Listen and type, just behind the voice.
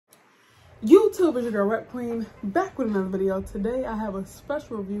YouTube, is your girl Rep Queen, back with another video. Today I have a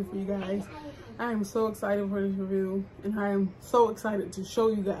special review for you guys. I am so excited for this review and I am so excited to show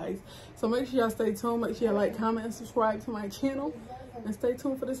you guys. So make sure y'all stay tuned, make sure y'all like, comment, and subscribe to my channel, and stay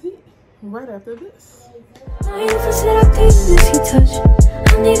tuned for this heat right after this.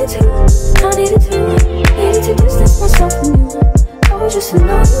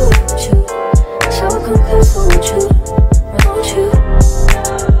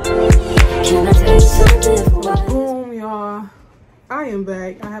 Boom, y'all, I am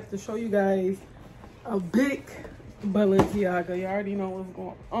back. I have to show you guys a big Balenciaga. You already know what's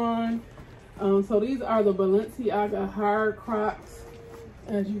going on. So these are the Balenciaga HARDCROCS.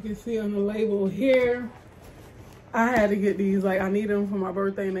 As you can see on the label here, I had to get these. Like, I need them for my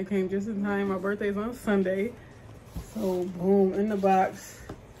birthday and they came just in time. My birthday's on Sunday. So boom, in the box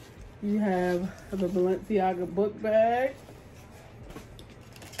you have the Balenciaga book bag,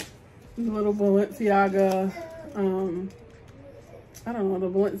 the little Balenciaga I don't know, the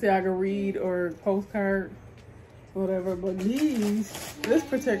Balenciaga read or postcard, whatever. But this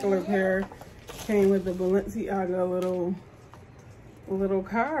particular pair came with the Balenciaga little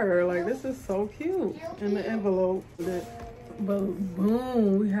card. Like, this is so cute in the envelope. But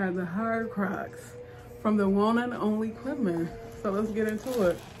boom, we have the HARDCROCS from the one and only Quinman. So let's get into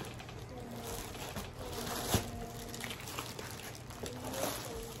it.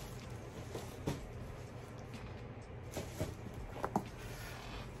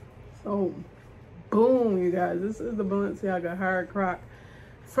 So boom, you guys, this is the Balenciaga HARDCROC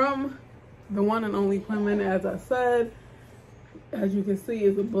from the one and only Quinman. As I said, as you can see,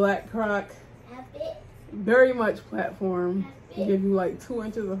 is a black croc, very much platform, give you like 2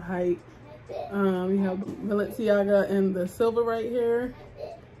 inches of height. You have Balenciaga in the silver right here.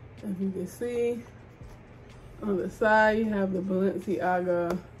 As you can see, on the side you have the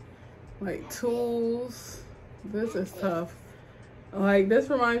Balenciaga like tools. This is tough. Like, this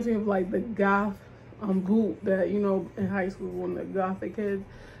reminds me of like the goth boot that, you know, in high school when the gothic kids,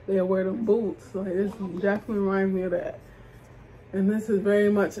 they'll wear them boots. Like, this definitely reminds me of that. And this is very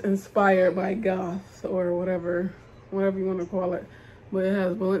much inspired by goths or whatever you want to call it. But it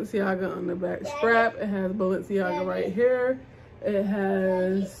has Balenciaga on the back strap. It has Balenciaga right here. It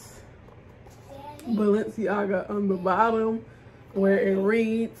has Balenciaga on the bottom where it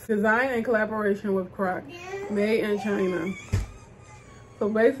reads, "Design in collaboration with Croc, made in China." So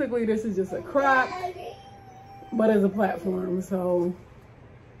basically this is just a croc, but it's a platform. So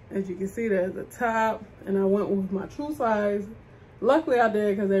as you can see, there's a top, and I went with my true size. Luckily I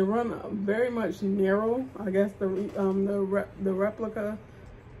did, because they run very much narrow. I guess the replica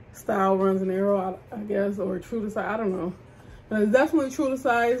style runs narrow, I guess, or true to size, I don't know. But it's definitely true to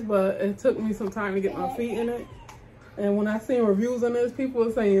size, but it took me some time to get my feet in it. And when I seen reviews on this, people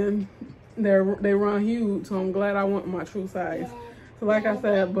were saying they run huge, so I'm glad I went with my true size. So like I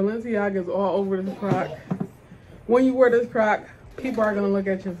said, Balenciaga is all over this croc. When you wear this croc, people are gonna look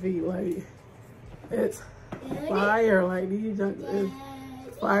at your feet. Like, it's fire. Like, these junks is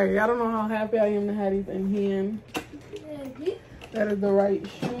fire. I don't know how happy I am to have these in hand. That is the right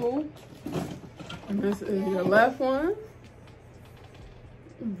shoe. And this is your left one.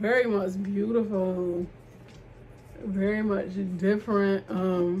 Very much beautiful. Very much different.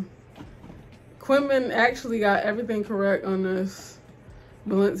 Quinman actually got everything correct on this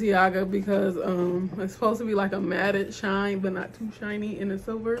Balenciaga, because it's supposed to be like a matted shine but not too shiny in the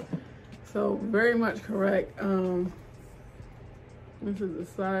silver. So very much correct. This is the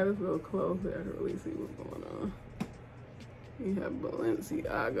side. Let's go close there to really see what's going on. You have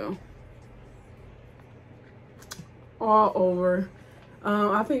Balenciaga all over.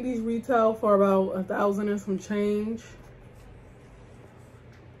 I think these retail for about 1,000 and some change.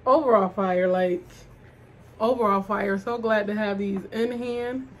 Overall fire, like, overall fire. So glad to have these in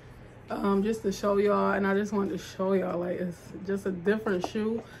hand, just to show y'all. And I just wanted to show y'all, like, it's just a different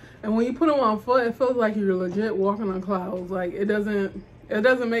shoe. And when you put them on foot, it feels like you're legit walking on clouds. Like, it doesn't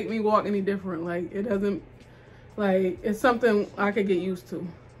make me walk any different. Like, it doesn't, like, it's something I could get used to.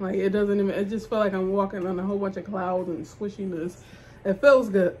 Like, it just feel like I'm walking on a whole bunch of clouds and squishiness. It feels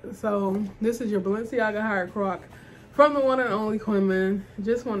good. So this is your Balenciaga HARDCROC from the one and only Quinman.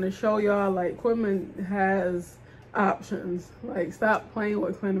 Just wanted to show y'all, like, Quinman has options. Like, stop playing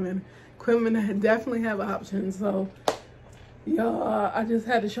with Quinman. Quinman definitely have options. So y'all, I just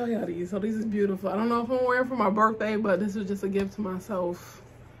had to show y'all these. So these is beautiful. I don't know if I'm wearing for my birthday, but this is just a gift to myself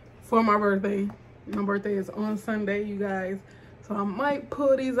for my birthday. My birthday is on Sunday, you guys. So I might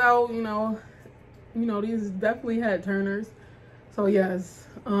pull these out, you know, these definitely head turners. So yes,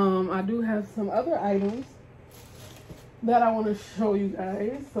 I do have some other items that I want to show you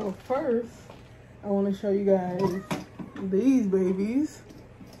guys. So first, I want to show you guys these babies.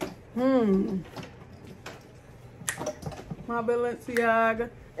 My Balenciaga.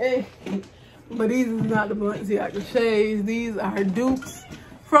 Hey. But these is not the Balenciaga shades. These are dupes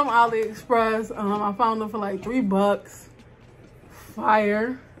from AliExpress. I found them for like $3.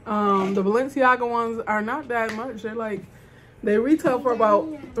 Fire. The Balenciaga ones are not that much. They retail for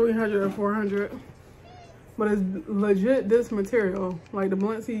about $300 or $400. But it's legit this material. Like the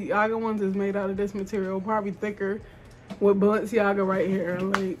Balenciaga ones is made out of this material, probably thicker with Balenciaga right here.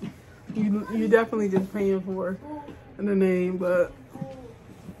 Like you definitely just paying for the name, but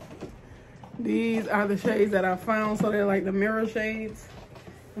these are the shades that I found. So they're like the mirror shades.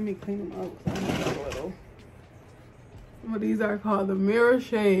 Let me clean them up a little. But these are called the mirror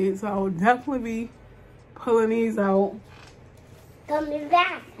shades. So I will definitely be pulling these out. Coming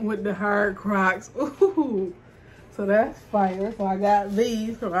back With the hard Crocs. Ooh. So that's fire. So I got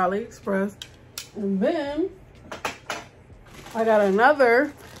these from AliExpress. And then I got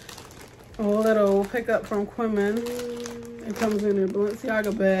another little pickup from Quimmen. It comes in a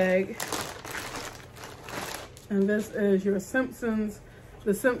Balenciaga bag. And this is your Simpsons,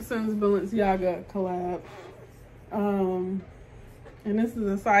 the Simpsons Balenciaga collab. And this is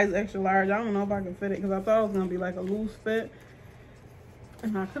a size extra large. I don't know if I can fit it because I thought it was gonna be like a loose fit.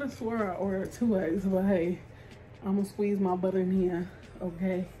 And I could have swore I ordered 2X, but hey, I'm gonna squeeze my butt in here,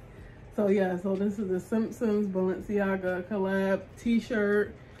 okay? So yeah, so this is the Simpsons Balenciaga collab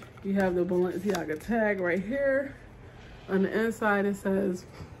t-shirt. You have the Balenciaga tag right here. On the inside it says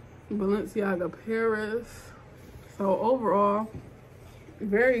Balenciaga Paris. So overall,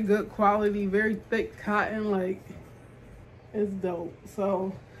 very good quality, very thick cotton, like it's dope.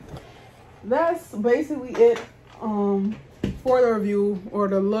 So that's basically it for the review or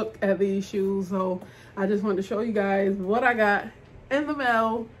the look at these shoes. So I just wanted to show you guys what I got in the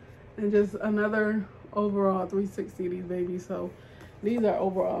mail and just another overall 360 of these babies. So these are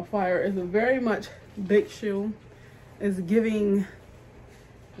overall fire. It's a very much big shoe. It's giving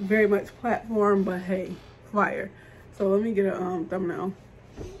very much platform, but hey, fire. So let me get a thumbnail.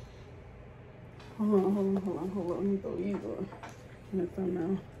 Hold on. Let me throw these on. In the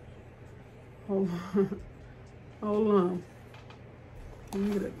thumbnail. Hold on. Let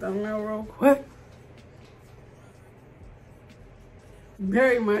me get a thumbnail real quick.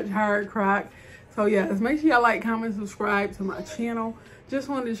 Very much hard croc. So yes, make sure y'all like, comment, subscribe to my channel. Just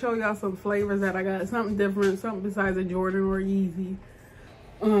wanted to show y'all some flavors that I got. Something different, something besides a Jordan or Yeezy.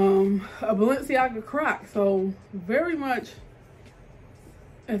 A Balenciaga croc. So very much,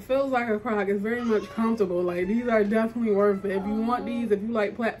 it feels like a croc. It's very much comfortable. Like these are definitely worth it. If you want these, if you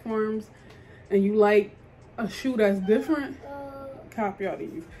like platforms and you like a shoe that's different, cop y'all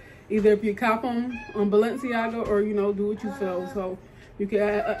these. Either if you cop them on Balenciaga or, you know, do what you feel. So you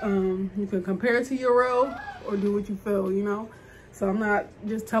can compare it to your real or do what you feel, you know. So I'm not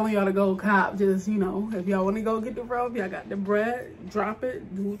just telling y'all to go cop. Just, you know, if y'all want to go get the real, if y'all got the bread, drop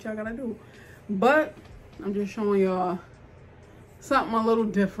it, do what y'all gotta do. But I'm just showing y'all something a little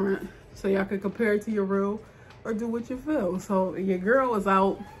different so y'all can compare it to your real or do what you feel. So your girl is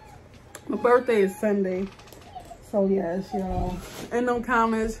out. My birthday is Sunday. So yes, y'all, in them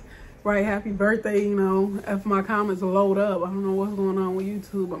comments, right, happy birthday, you know. If my comments load up, I don't know what's going on with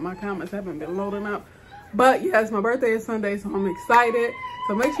YouTube, but my comments haven't been loading up. But yes, my birthday is Sunday, so I'm excited.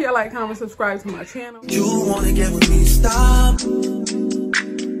 So make sure you like, comment, subscribe to my channel. You wanna get with me, stop.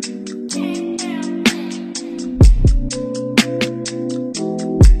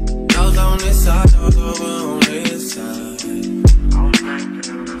 Y'all on this side, y'all over on this side. I'm thinking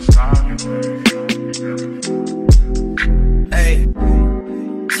of the hey,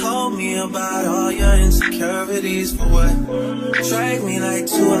 told me about all your insecurities for what? Drag me like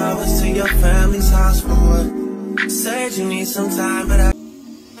 2 hours to your family's house for what? Said you need some time, but I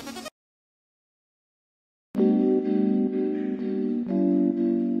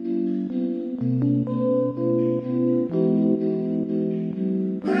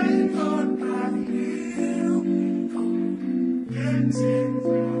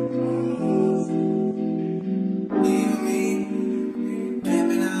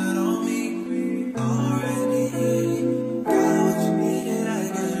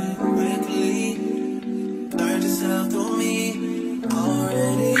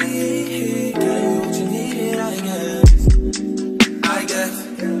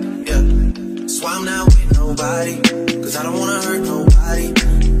cause I don't wanna hurt nobody.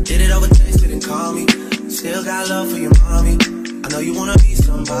 Did it over text, didn't call me. Still got love for your mommy. I know you wanna be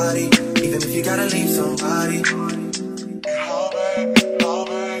somebody, even if you gotta leave somebody.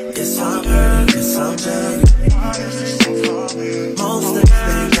 Yeah, Yes, I'm pretty, yes, I'm pretty. Most of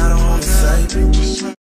the